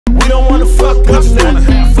don't wanna fuck up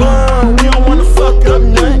nothing. Fun, we don't wanna fuck up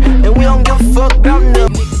nothing. And we don't give a fuck about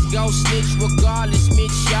nothing. Niggas gon' snitch regardless, mid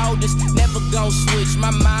shoulders, never gon' switch.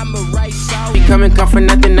 My mama right out. Come for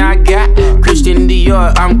nothing I got. Christian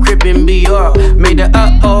Dior, I'm crippin' Dior. Made the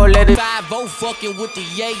let it 5-0 fucking with the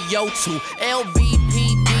yayo too.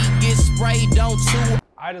 LVPD get sprayed on too.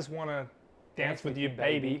 I just wanna dance with you,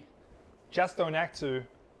 baby. Just don't act too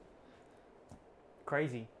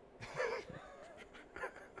crazy.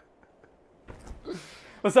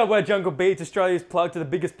 What's up, Where Jungle Beats, Australia's plug to the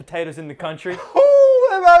biggest potatoes in the country.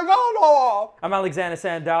 I'm Alexander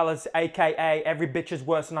Sandalis, aka every bitch's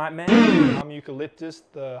worst nightmare. I'm Eucalyptus,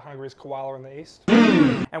 the hungriest koala in the east.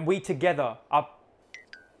 And we together are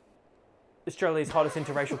Australia's hottest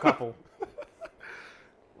interracial couple.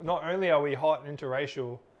 Not only are we hot and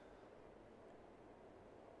interracial,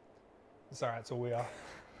 it's alright, it's all we are.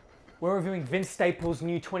 We're reviewing Vince Staples'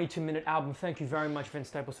 new 22-minute album. Thank you very much, Vince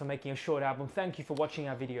Staples, for making a short album. Thank you for watching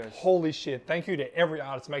our videos. Holy shit. Thank you to every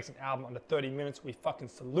artist who makes an album under 30 minutes. We fucking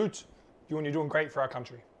salute you and you're doing great for our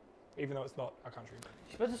country. Even though it's not our country.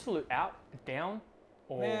 You're supposed to salute out, down,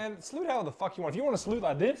 or... Man, salute however the fuck you want. If you want to salute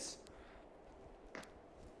like this,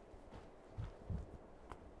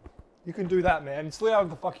 you can do that, man. Salute however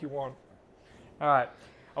the fuck you want. Alright.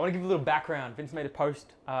 I want to give a little background. Vince made a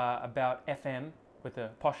post about FM with a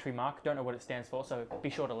apostrophe mark. Don't know what it stands for, so be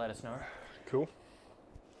sure to let us know. Cool.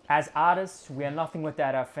 As artists, we are nothing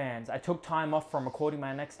without our fans. I took time off from recording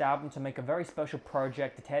my next album to make a very special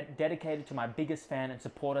project dedicated to my biggest fan and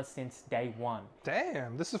supporter since day one.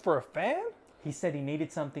 Damn, this is for a fan? He said he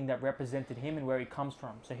needed something that represented him and where he comes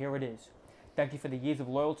from, so here it is. Thank you for the years of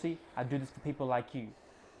loyalty. I do this for people like you.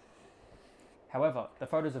 However, the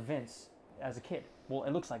photos of Vince as a kid, well,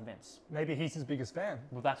 it looks like Vince. Maybe he's his biggest fan.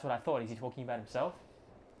 Well, that's what I thought. Is he talking about himself?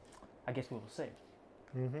 I guess we will see.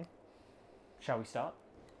 Mm-hmm. Shall we start?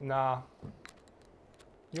 Nah.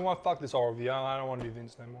 You know what? Fuck this whole review. I don't want to do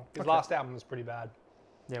Vince no more. His last album was pretty bad.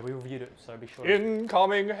 Yeah, we reviewed it, so be sure.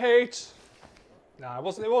 Incoming hate. Nah, it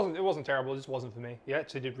wasn't terrible. It just wasn't for me. He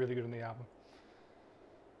actually did really good on the album.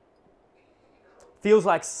 Feels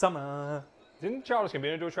Like Summer. Didn't Childish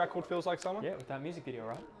Gambino do a track called Feels Like Summer? Yeah, with that music video,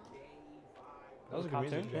 right? That was a good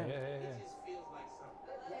music video. Yeah.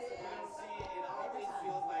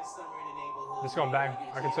 This is going bang.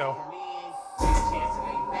 I can tell.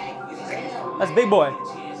 That's Big Boy.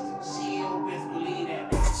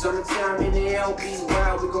 Summertime in the LB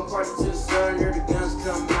wild, we gon' party to the sun, here the guns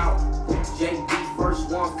come out. JB first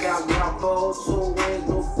one foul, now bold, 2 wins,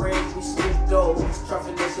 no friends, we slip though. Try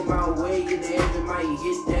finessing my way, in the end, might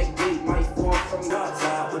hit that gate, might fall from the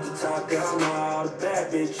top, with the top down, all the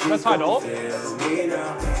bad bitches. That's Ty Dolla?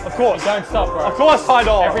 Of course. Don't stop, bro. Of course, Ty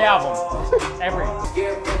Dolla. Every album. Every.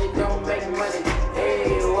 Get money, don't make money.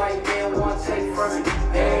 Hey, white man want take from me.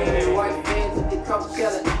 Hey, white fans at the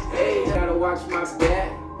Coachella. Hey, gotta watch my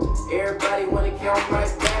back. Everybody wanna count my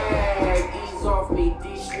bag. Ease off me,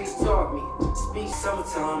 these streets taught me. Speak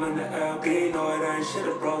summertime in the LB. No, it ain't shit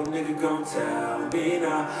a bro, nigga gon' tell me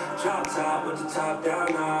now. Drop top with the top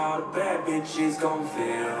down now. The bad bitches gon'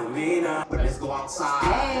 feel me now. Let's go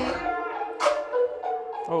outside.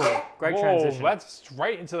 Oh, great transition. That's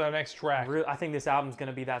straight into the next track. I think this album's going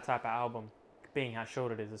to be that type of album, being how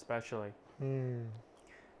short it is especially.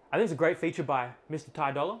 I think it's a great feature by Mr.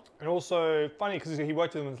 Ty Dolla. And also, funny, because he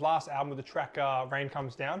worked with him in his last album with the track Rain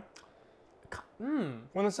Comes Down.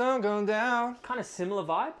 When the sun goes down. Kind of similar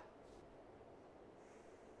vibe?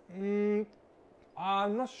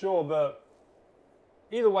 I'm not sure, but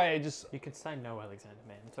either way, just... You can say no, Alexander,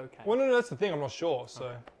 man. It's okay. Well, no, that's the thing. I'm not sure, so...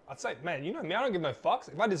 Okay. I'd say, man, you know me, I don't give no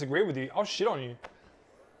fucks. If I disagree with you, I'll shit on you.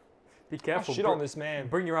 Be careful. I'll shit on this man.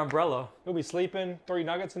 Bring your umbrella. He'll be sleeping, 3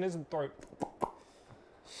 nuggets in his throat.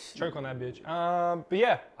 Choke on that bitch. But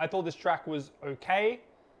yeah, I thought this track was okay.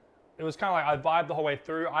 It was kind of like I vibed the whole way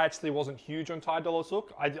through. I actually wasn't huge on Ty Dolla's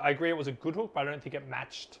hook. I agree it was a good hook, but I don't think it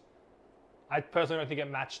matched. I personally don't think it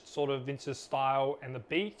matched sort of Vince's style and the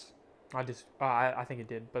beat. I think it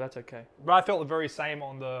did, but that's okay. But I felt the very same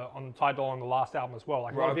on Ty Dolla on the last album as well.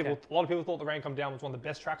 Like a lot of people thought The Rain Come Down was one of the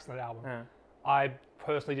best tracks on that album. Yeah. I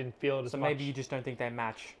personally didn't feel it as much. So maybe you just don't think they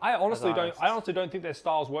match. I honestly don't think their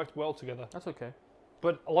styles worked well together. That's okay.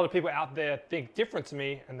 But a lot of people out there think different to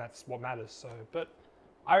me, and that's what matters. So, but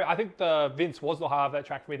I think the Vince was the highlight of that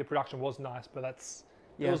track for me. The production was nice, but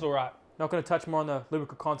it was all right. Not going to touch more on the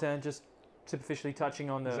lyrical content, just superficially touching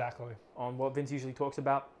on on what Vince usually talks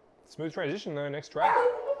about. Smooth transition though, next track.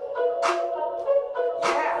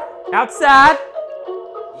 Yeah. Outside.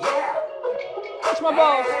 Yeah. Touch my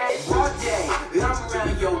balls. All day, I'm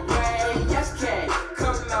around your way. Yes, K.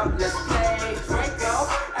 Come out, let's play. Draco.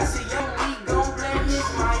 I see young we gon' blame his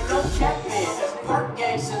mind. No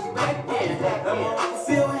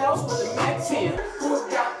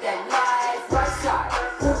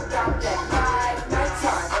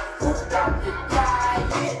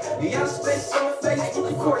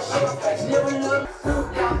Never look, who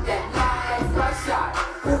got that life right side?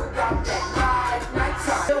 Who got that life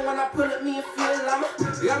nighttime? So when I pull up me and feel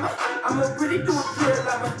I'ma really do it real.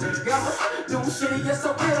 I'ma do shit, yes I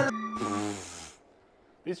will.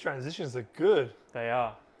 These transitions are good. They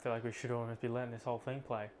are. I feel like we should almost be letting this whole thing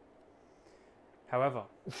play. However,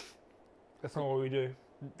 that's not what we do.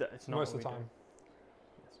 It's not most of the time.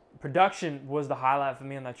 Production was the highlight for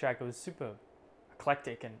me on that track. It was super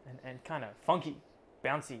eclectic and kind of funky,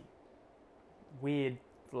 bouncy, weird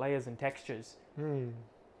layers and textures. And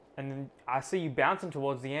then I see you bouncing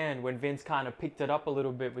towards the end when Vince kind of picked it up a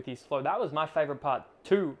little bit with his flow. That was my favorite part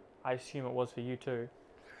too. I assume it was for you too.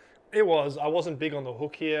 It was. I wasn't big on the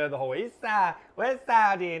hook here. The whole East Side, West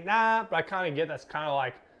Side, nah. But I kind of get that's kind of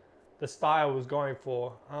like the style I was going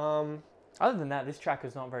for. Other than that, this track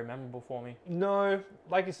is not very memorable for me. No,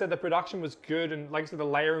 like you said, the production was good, and like you said, the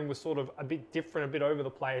layering was sort of a bit different, a bit over the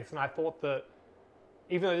place. And I thought that,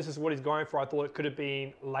 even though this is what he's going for, I thought it could have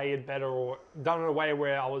been layered better or done in a way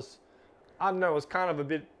where I don't know, it was kind of a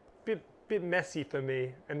bit messy for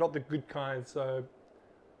me, and not the good kind. So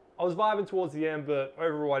I was vibing towards the end, but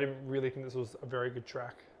overall, I didn't really think this was a very good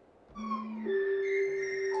track.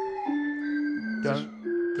 Don't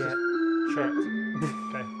get tricked.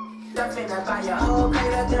 Okay. Jumping up on your whole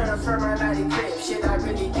crate of dinner from my nighty crib. Shit, I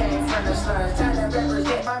really came from the slums. Trying to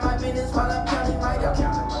represent my business while I'm counting right up.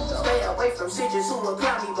 Stay away from bitches who will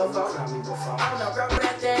clown me before. I'm the girl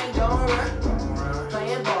that thing don't run.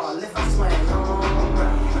 Playing ball if I swing home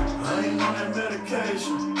run. I ain't on that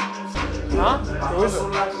medication. Huh? I hustle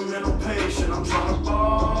like a mental patient. I'm trying to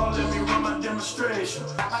ball. Let me run my demonstration.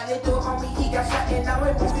 My little homie, he got shot and now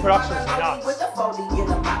it moves me production is nuts. with the 40 in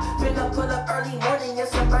the mouth. Finna pull up early morning and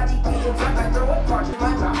somebody getting drunk. I throw a party in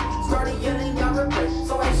my mouth. Started yelling, y'all replay.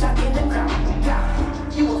 So I shot in the crowd.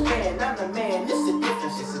 Yeah. You a fan, I'm the man. This the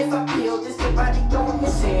difference. If I peel this, somebody going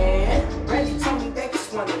missing. Randy told me they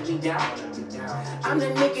just wanna be down. I'm the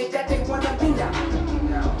nigga that they wanna be now.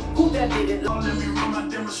 Who that did it? Let me run my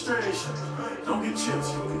demonstration. Don't get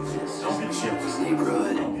chips. Don't get chips.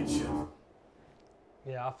 Neighborhood. Don't get chips.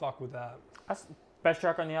 Yeah, I fuck with that. That's best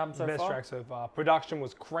track on the album so Best far? track so far. Production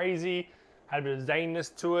was crazy, had a bit of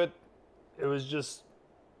zaniness to it. It was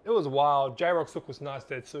wild. J-Rock's hook was nice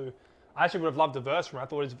there too. I actually would have loved a verse from him. I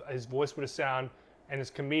thought his voice would have sound and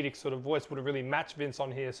his comedic sort of voice would have really matched Vince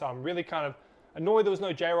on here. So I'm really kind of annoyed there was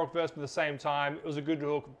no J-Rock verse, but at the same time, it was a good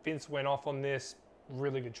hook. Vince went off on this.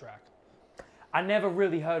 Really good track. I never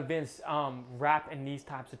really heard Vince rap in these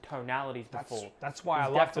types of tonalities before. That's why He's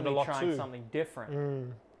I liked it a definitely lot trying too. something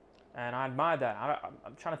different. And I admire that.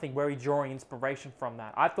 I'm trying to think where he's drawing inspiration from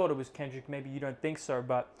that. I thought it was Kendrick. Maybe you don't think so,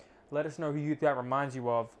 but let us know who that reminds you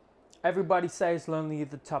of. Everybody says lonely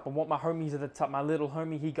at the top. I want my homies at the top. My little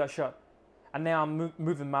homie, he got shot. And now I'm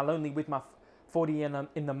moving my lonely with my 40 in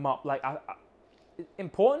the mop. Like,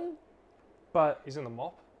 important, but... He's in the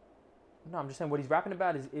mop? No, I'm just saying what he's rapping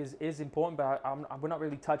about is important, but we're not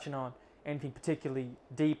really touching on anything particularly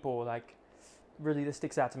deep or like really that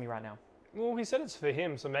sticks out to me right now. Well, he said it's for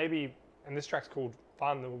him, so maybe, and this track's called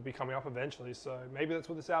Fun, that will be coming up eventually, so maybe that's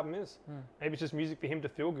what this album is. Maybe it's just music for him to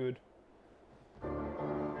feel good.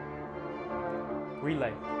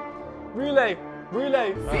 Relay. Relay!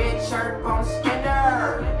 Relay! Red shirt on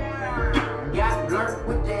Skinner. Got blurred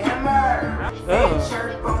with the hammer. Red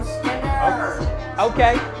shirt on Skinner.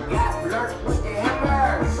 Okay. Got blurred with the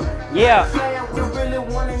hammer. Yeah. We really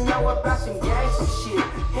wanna know about some gangster shit.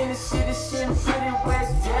 In the city, sitting pretty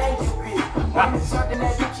West dangerous. On the something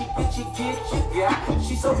that get you got.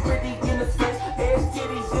 She's so pretty in the face, ass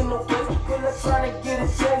titties in the waist. Pull up trying to get a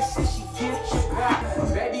taste, and she get you back.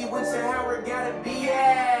 Baby went to Howard, got a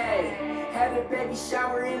BA. Had a baby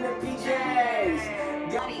shower in the PJs.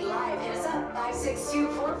 Body Live, hit us up,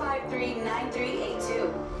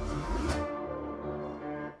 562-453-9382.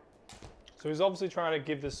 So he's obviously trying to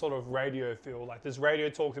give this sort of radio feel, like there's radio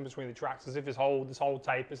talks in between the tracks, as if this whole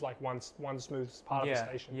tape is like one smooth part of the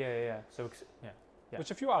station. Yeah. So yeah. Which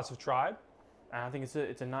a few artists have tried. And I think it's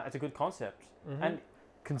a good concept. And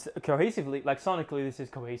cohesively, like sonically, this is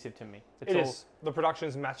cohesive to me. It is. The production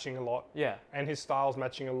is matching a lot. Yeah. And his style's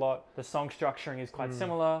matching a lot. The song structuring is quite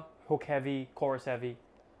similar, hook heavy, chorus heavy.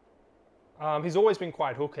 He's always been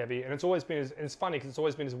quite hook heavy, and it's always been and it's funny because it's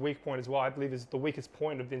always been his weak point as well. I believe the weakest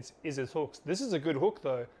point of Vince is his hooks. This is a good hook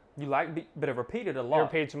though. You like, but it repeated a lot. It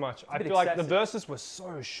repeated too much. I feel excessive. like the verses were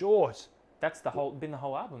so short. That's been the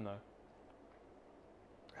whole album though.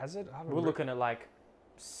 Has it? We're looking at like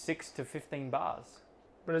 6 to 15 bars.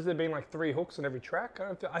 But has there been like 3 hooks on every track?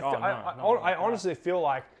 I No, honestly feel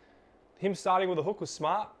like him starting with a hook was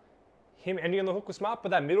smart. him ending on the hook was smart, but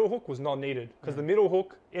that middle hook was not needed because the middle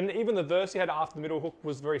hook, and even the verse he had after the middle hook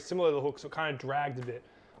was very similar to the hook, so it kind of dragged a bit.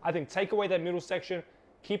 I think take away that middle section,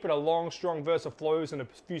 keep it a long, strong verse of flows and a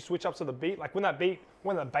few switch ups of the beat. Like when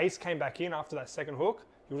the bass came back in after that second hook,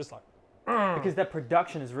 you were just like, Because that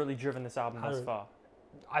production has really driven this album thus far.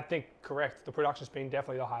 I think correct. The production's been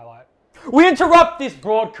definitely the highlight. We interrupt this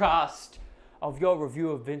broadcast of your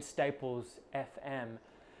review of Vince Staples FM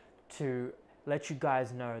to let you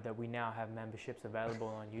guys know that we now have memberships available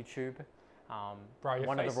on YouTube. Bro,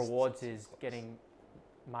 one of the rewards is getting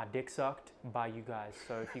my dick sucked by you guys.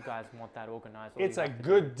 So if you guys want that organized, It's a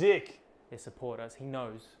good dick. They support us. He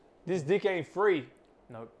knows. This dick ain't free.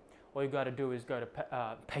 Nope. All you got to do is go to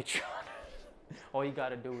Patreon. All you got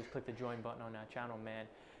to do is click the join button on our channel, man.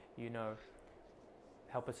 You know,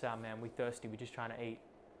 help us out, man. We thirsty. We just trying to eat.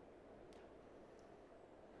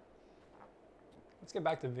 Let's get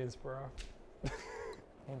back to Vince, bro.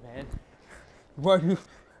 Hey, man. What?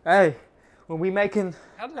 Hey, when we making...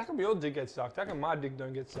 How come your dick gets sucked? How come my dick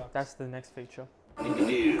don't get sucked? That's the next feature.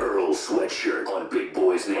 New Earl sweatshirt on Big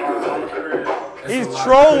Boy's neighborhood. He's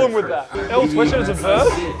trolling with that. Earl sweatshirt is a verb?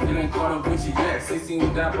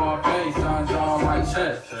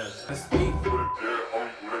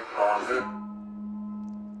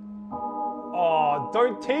 Oh,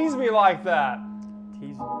 don't tease me like that.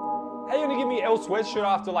 Tease. How you gonna give me L sweatshirt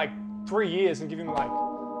after like 3 years and give him like,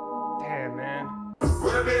 damn, man.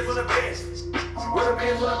 Where the bands, where the bands? Where the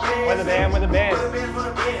bands, where the bands? Where the band, where the band? Where the bands, where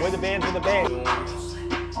the bands? Where the bands, where the band?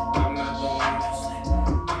 I'm not the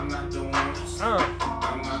one. I'm not the one.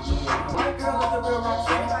 My girl is a real rock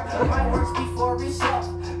star. My works before resale.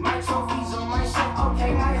 My trophies on my shelf.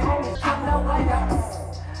 Okay, my homies come no way out.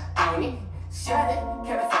 Own it, shut it,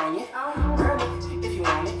 California. Burn it if you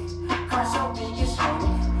want it. Car so big it's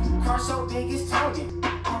Tony. Car so big it's Tony.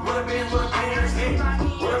 Where the bands, where the bands? Hey,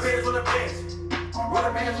 where the bands, where the bands? Where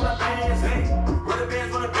the bands, where the bands? Hey, where the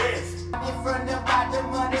bands, where the bands? In front of by the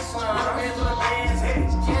money slum. Where the bands, where the bands? Hey,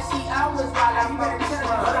 Jesse, I was wild. You better tell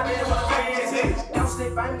where the me. bands, where the bands? Hey. Don't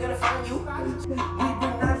slip, I'm gonna find you. We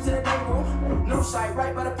bring knives to the day room. No sight,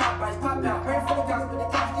 right by the Popeyes. Pop out, ran for the guns, but the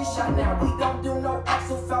cops get shot now. We don't do no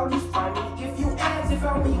axle felonies. Find me if you ask if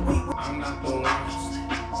only we. I'm not the one.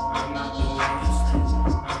 I'm not the one.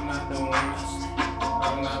 I'm not the one.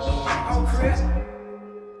 I'm not the one. Oh, crap.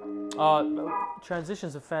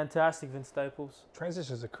 Transitions are fantastic, Vince Staples.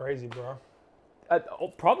 Transitions are crazy, bro.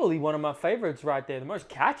 Probably one of my favorites right there. The most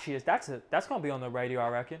catchiest. That's gonna be on the radio, I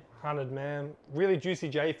reckon. 100, man. Really juicy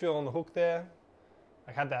J feel on the hook there.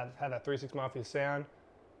 Like had that 3-6 Mafia sound.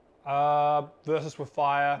 Verses were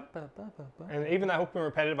fire. And even that hook being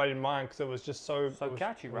repetitive, I didn't mind because it was just so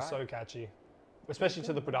catchy, it was right? so catchy. Especially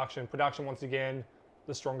to the production. Production, once again,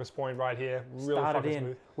 the strongest point right here. Really Started fucking in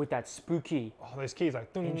smooth. with that spooky. Oh, those keys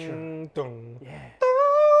like dun, Intro. dun, Yeah.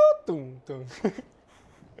 dun, dun.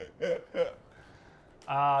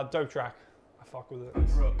 Dope track. I fuck with it.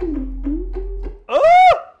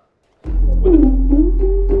 Oh! How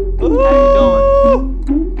you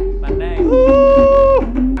doing? My name. You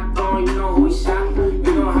know who we shot.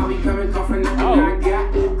 You know how we coming, come from nothing I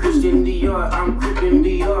got. Christian Dior, I'm Crippin'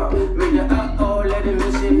 Dior. Made the uh-oh, let him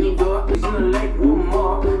in the door. He's in the lake with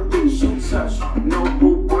more. Big shoe touch, no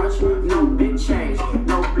boot brunch, no big change,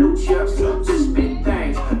 no blue chips, just big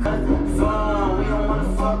things. Fun, we don't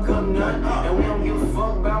wanna fuck up none, and we don't give a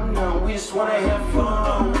fuck about none. We just wanna have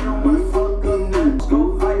fun, we don't wanna fuck up none. Let's go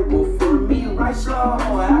viral for me, right slow.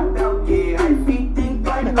 I about get high feet, think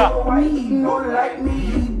I know why he know like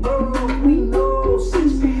me, bro. We know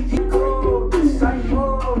since he go this, I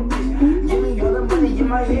know this. Give me all the money in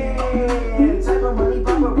my hand, type of money,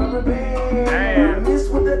 pop a rubber band. Miss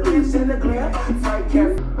with the glitz and the glare, fight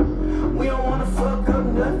cat. We don't wanna fuck up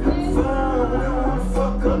nothing, fun. We don't wanna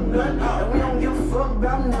fuck up nothing, and we don't give a fuck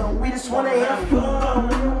about none. We just wanna have fun.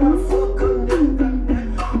 We don't wanna fuck up nothing. We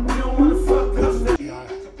don't wanna fuck up nothing.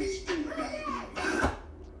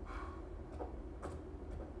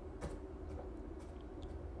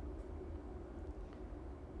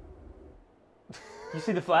 You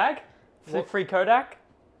see the flag? What? Free Kodak?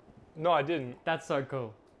 No, I didn't. That's so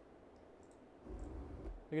cool.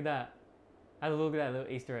 Look at that. Have a look at that little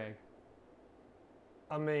Easter egg.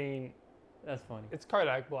 I mean, That's funny. it's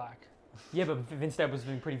Kodak Black. Yeah, but Vince Staples has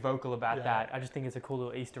been pretty vocal about Yeah. that. I just think it's a cool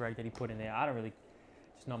little Easter egg that he put in there. I don't really,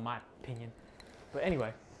 it's not my opinion. But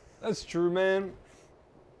anyway. That's true, man.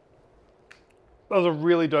 That was a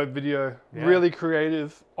really dope video. Yeah. Really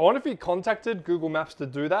creative. I wonder if he contacted Google Maps to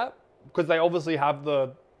do that because they obviously have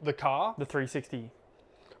the car. The 360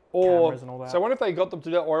 Or cameras and all that. so I wonder if they got them to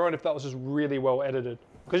do that, or I wonder if that was just really well edited.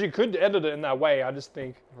 Because you could edit it in that way. I just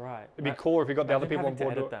think Right. it'd be cooler if you got the other Imagine people on having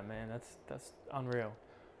board. to To edit it. that, man. That's unreal.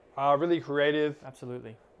 Really creative.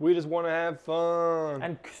 Absolutely. We just want to have fun.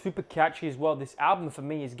 And super catchy as well. This album for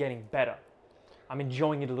me is getting better. I'm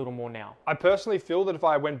enjoying it a little more now. I personally feel that if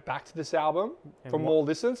I went back to this album And for what- more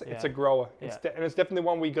listens, it's a Yeah. grower. Yeah. And it's definitely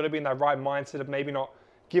one where you got to be in that right mindset of maybe not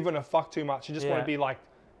giving a fuck too much. You just want Yeah. to be like,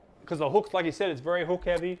 because the hooks, like you said, it's very hook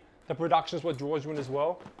heavy. The production is what draws you in as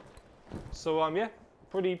well. So yeah,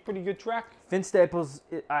 pretty good track. Vince Staples,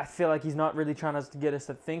 I feel like he's not really trying to get us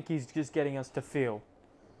to think. He's just getting us to feel.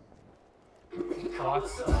 Call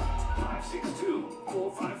us up.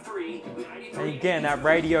 562-453-93. And again, that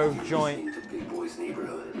radio joint. To Big Boy's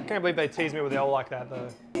neighborhood. I can't believe they teased me with L like that though.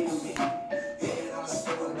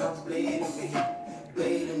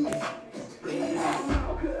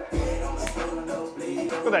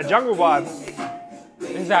 Look at that jungle vibe.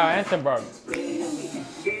 This is our anthem, bro.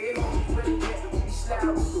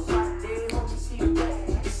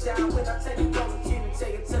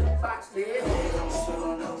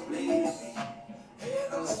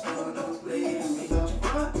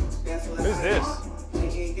 Who's this?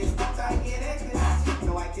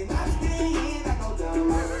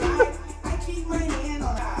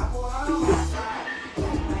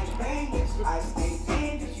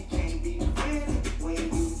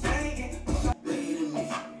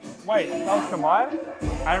 Wait, that was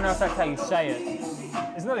Kamaya? I don't know if that's how you say it.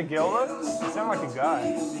 Isn't that a girl though? It sounded like a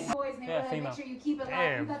guy. Boys, Yeah, female. make sure you keep it locked.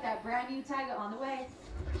 Damn. We got that brand new Tiger on the way.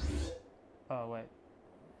 Oh, wait.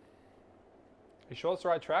 You sure it's the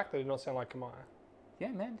right track? That did not sound like Kamaya. Yeah,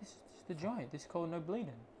 man, this is the joint. This is called No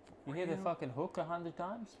Bleeding. You hear the fucking hook 100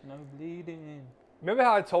 times? No bleeding. Remember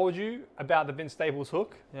how I told you about the Vince Staples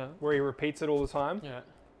hook? Yeah. Where he repeats it all the time? Yeah.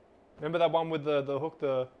 Remember that one with the hook,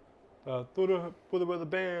 the with the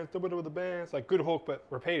bands, with the bands, like good hook but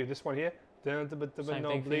repeated. This one here, Same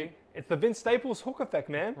thing for you? it's the Vince Staples hook effect,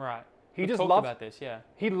 man. Right. He We just talked loves about this, yeah.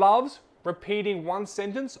 he loves repeating one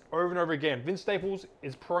sentence over and over again. Vince Staples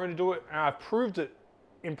is prone to do it, and I've proved it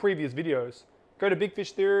in previous videos. Go to Big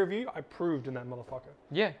Fish Theory Review. I proved in that motherfucker.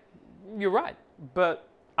 Yeah, you're right. But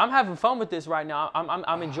I'm having fun with this right now.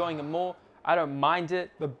 I'm enjoying it more. I don't mind it.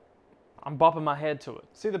 I'm bopping my head to it.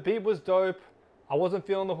 See, the beat was dope. I wasn't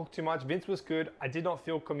feeling the hook too much. Vince was good. I did not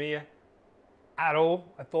feel Camille at all.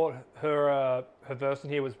 I thought her verse in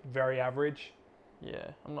here was very average. Yeah,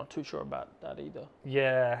 I'm not too sure about that either.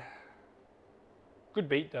 Yeah. Good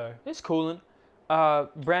beat though. It's coolin'.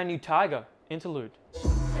 Brand new Tiger interlude.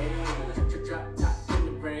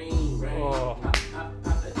 Oh.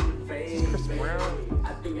 Chris Brown.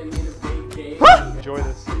 Enjoy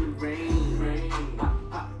this.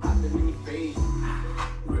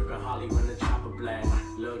 Rippin' Holly when the chopper black.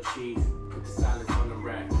 Lil' cheese, put the silence on the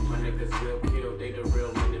rack. My niggas will kill, they the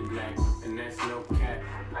real men in black. And that's no cap,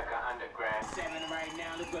 like a undergrad. 7 right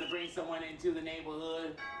now, let's go to bring someone into the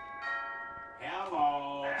neighborhood.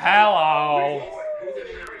 Hello. Hello. Who's in the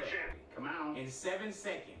neighborhood? Come on. In 7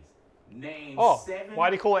 seconds, name Oh, 7 why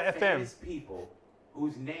do you call it FM? famous people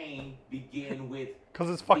whose name begin with Because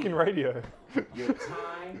it's fucking radio. your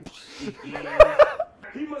time begins.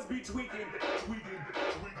 He must be tweaking.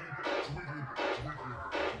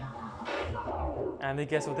 And then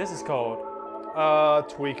guess what this is called?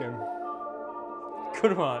 Tweaking.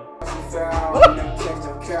 Good one. I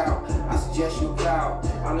suggest you call.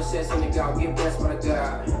 I'm the sense in the God, get blessed by the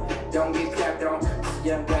God. Don't get clapped on.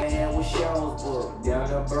 Young guy hand with shows book. Down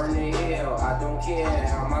to burn the hill. I don't care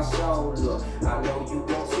how my soul look. I know you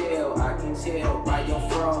gon' tell. I can tell by your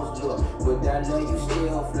froze look. But I love you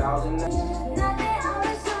still. Flaws in the. Nothing out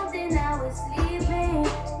of something I was sleeping.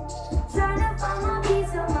 Trying to find my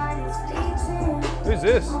peace of mind is fleeting. Who's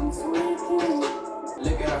this? I'm tweaking.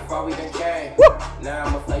 Look at how far we done came. Now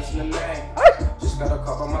I'm a face in the man. Just got a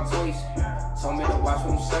call on my tweets. Told me to watch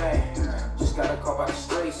what I'm saying. Just got a call by the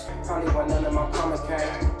streets. Probably why none of my comment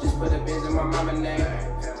came. Just put a biz in my mama name.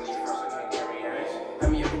 Family first, I can't carry age. Had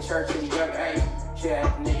me up in church at a young age. Chad,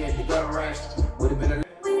 nigga at the gun range. Would've been a.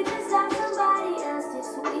 We just lost somebody else this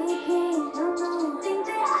weekend. Think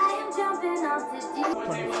that I am jumping off the deep.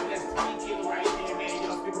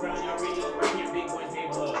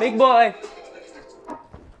 Big boy.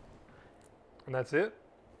 And that's it.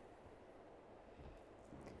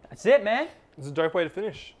 That's it, man. It's a dope way to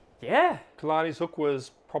finish. Yeah. Kalani's hook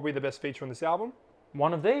was probably the best feature on this album.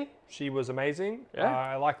 One of the. She was amazing. Yeah.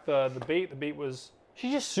 I like the beat. The beat was...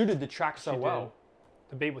 She just suited the track so She well. did.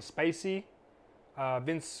 The beat was spacey.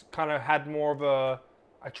 Vince kind of had more of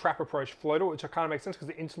a trap approach flow to it, which kind of makes sense because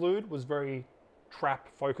the interlude was very trap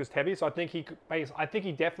focused heavy. So I think he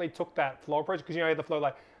definitely took that flow approach because you know the flow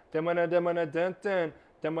like dun dun dun dun dun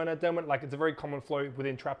like it's a very common flow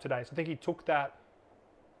within trap today. So I think he took that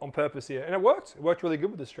on purpose here, and it worked. It worked really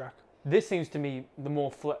good with this track. This seems to me the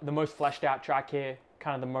most fleshed out track here,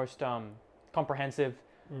 kind of the most comprehensive.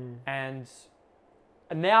 And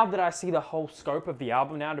now that I see the whole scope of the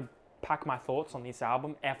album, now to pack my thoughts on this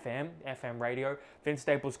album, FM radio, Vince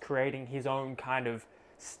Staples creating his own kind of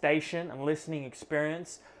station and listening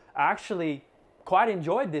experience. I actually quite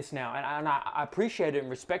enjoyed this now, and I appreciate it and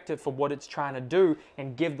respect it for what it's trying to do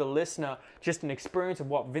and give the listener just an experience of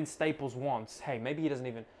what Vince Staples wants. Hey, maybe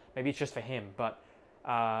it's just for him, but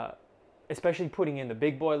especially putting in the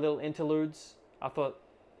big boy little interludes, I thought,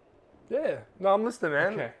 yeah, no, I'm listening,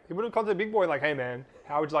 man. Okay. He would have contacted Big Boy like, hey, man,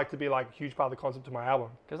 how would you like to be like a huge part of the concept of my album?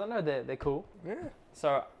 because I know they're cool. Yeah.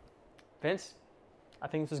 So, Vince, I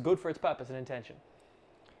think this is good for its purpose and intention.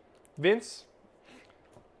 Vince,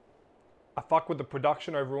 I fuck with the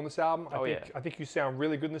production overall on this album. Oh, I think you sound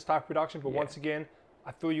really good in this type of production, but once again,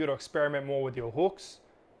 I feel you got to experiment more with your hooks,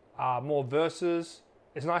 more verses.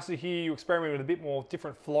 It's nice to hear you experiment with a bit more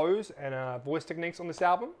different flows and voice techniques on this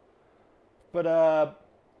album. But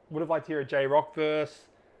would have liked to hear a J-Rock verse,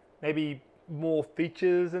 maybe more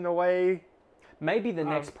features in a way. Maybe the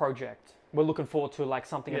next project we're looking forward to, like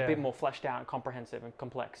something a Yeah. bit more fleshed out and comprehensive and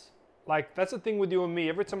complex. Like, that's the thing with you and me.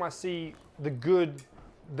 Every time I see the good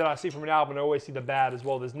that I see from an album, I always see the bad as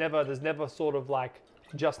well. There's never sort of like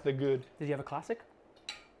just the good. Did you have a classic?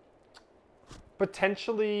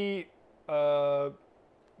 Potentially,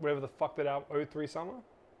 whatever the fuck that album, 03 summertime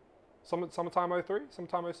 03,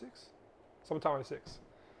 summertime 06, summertime 06.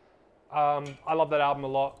 I love that album a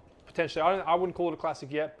lot. Potentially, I wouldn't call it a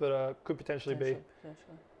classic yet, but could potentially be.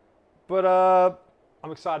 But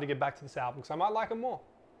I'm excited to get back to this album because I might like it more.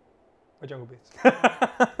 Or Jungle Beats.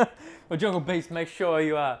 Well, Jungle Beats, make sure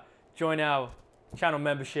you join our channel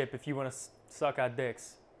membership if you want to suck our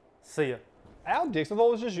dicks. See ya. Our dicks, I thought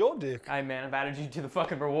it was just your dick. Hey man, I've added you to the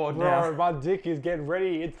fucking reward Bro, now. my dick is getting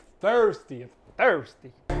ready. It's thirsty. It's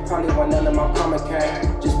thirsty. Probably want none of my karma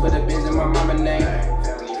came. Just put a biz in my mama name.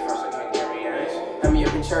 Family first, I can't carry on. Had me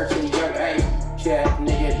up in church in a young age. Yeah,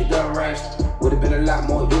 nigga at the gun range. Would've been a lot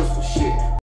more useful shit.